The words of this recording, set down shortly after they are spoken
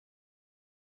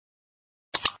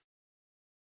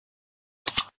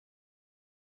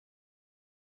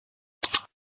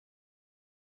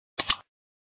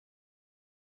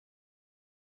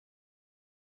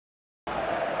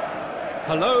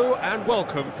Hello and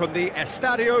welcome from the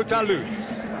Estadio da Luz.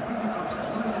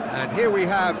 And here we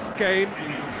have game.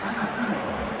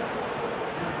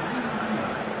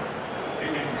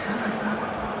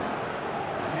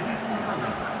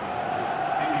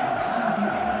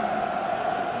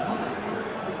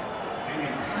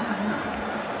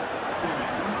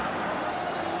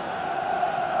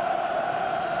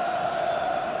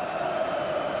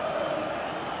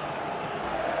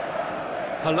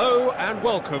 Hello and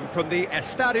welcome from the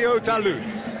Estadio da Luz.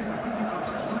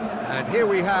 And here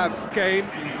we have game.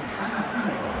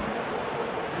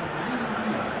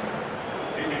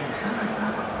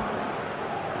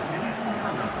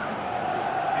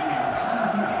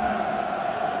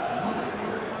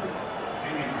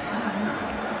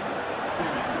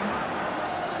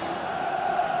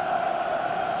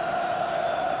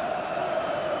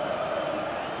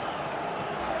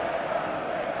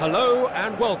 Hello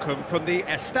and welcome from the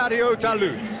Estadio da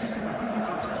Luz.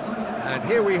 And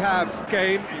here we have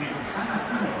game.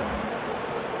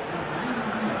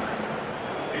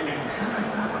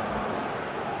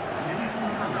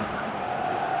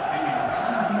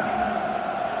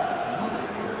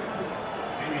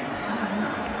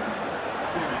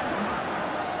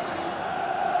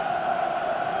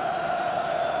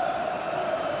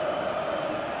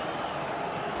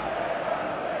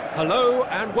 Hello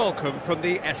and welcome from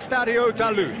the Estadio da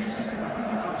Luz.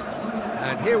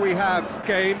 And here we have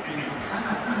game.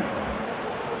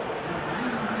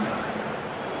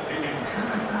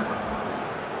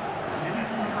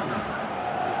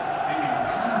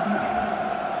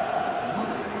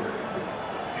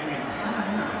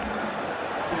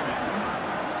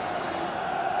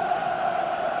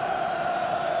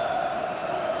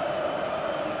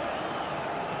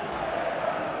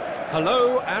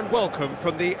 Hello and welcome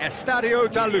from the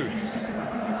Estadio da Luz.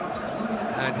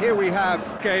 And here we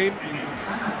have game.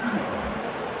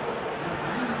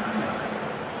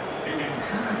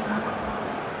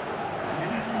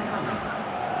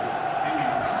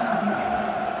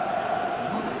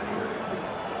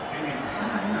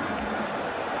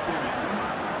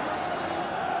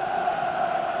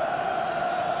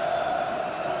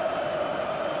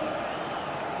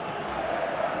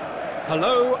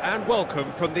 Hello and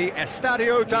welcome from the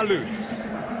Estadio da Luz.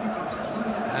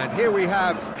 And here we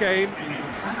have game.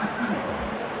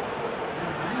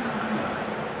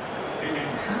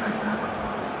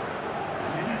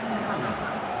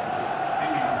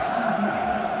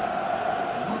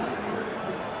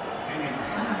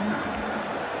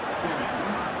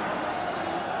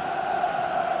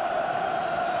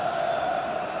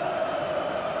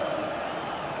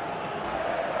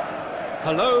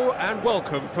 Hello and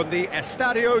welcome from the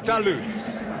Estadio da Luz.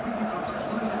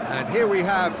 And here we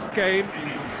have game.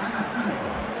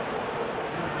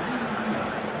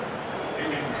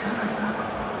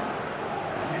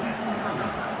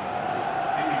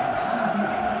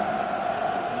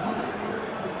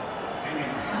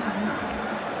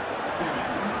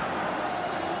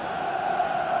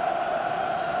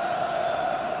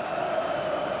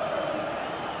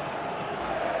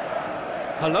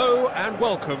 Hello and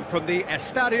welcome from the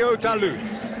Estadio da Luz.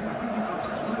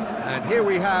 And here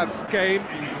we have game.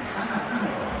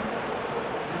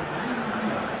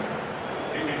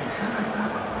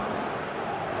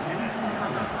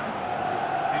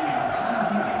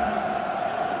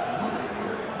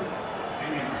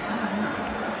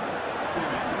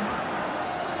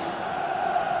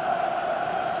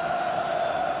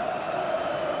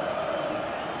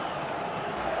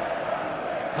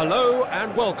 Hello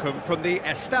and welcome from the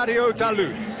Estadio da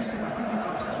Luz.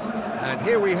 And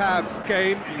here we have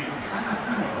game.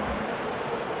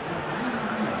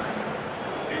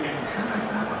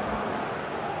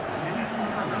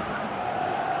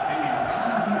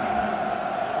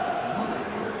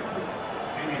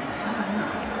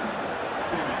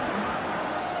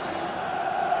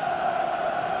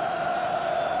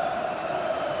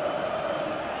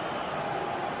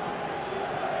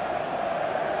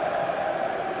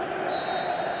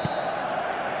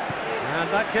 And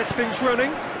that gets things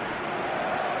running.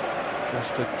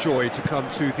 Just a joy to come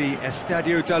to the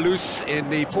Estadio da Luz in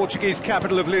the Portuguese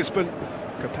capital of Lisbon.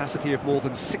 Capacity of more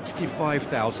than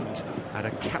 65,000 and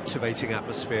a captivating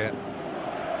atmosphere.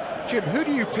 Jim, who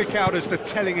do you pick out as the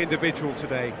telling individual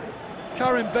today?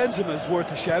 Karim Benzema's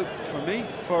worth a shout for me.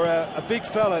 For a big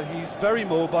fella, he's very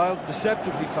mobile,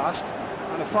 deceptively fast,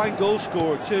 and a fine goal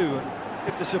scorer too. And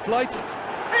if the supply...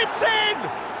 It's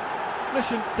in!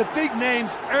 Listen, the big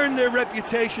names earn their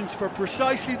reputations for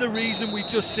precisely the reason we've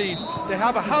just seen. They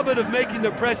have a habit of making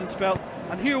their presence felt,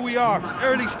 and here we are,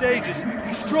 early stages.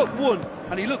 He struck one,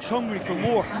 and he looks hungry for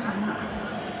more.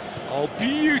 Oh,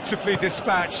 beautifully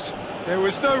dispatched. There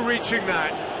was no reaching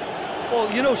that.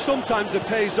 Well, you know, sometimes it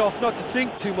pays off not to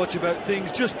think too much about things,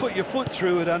 just put your foot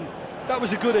through it, and that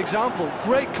was a good example.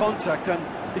 Great contact, and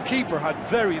the keeper had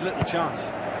very little chance.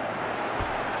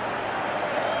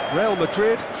 Real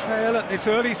Madrid trail at this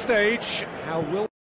early stage. How will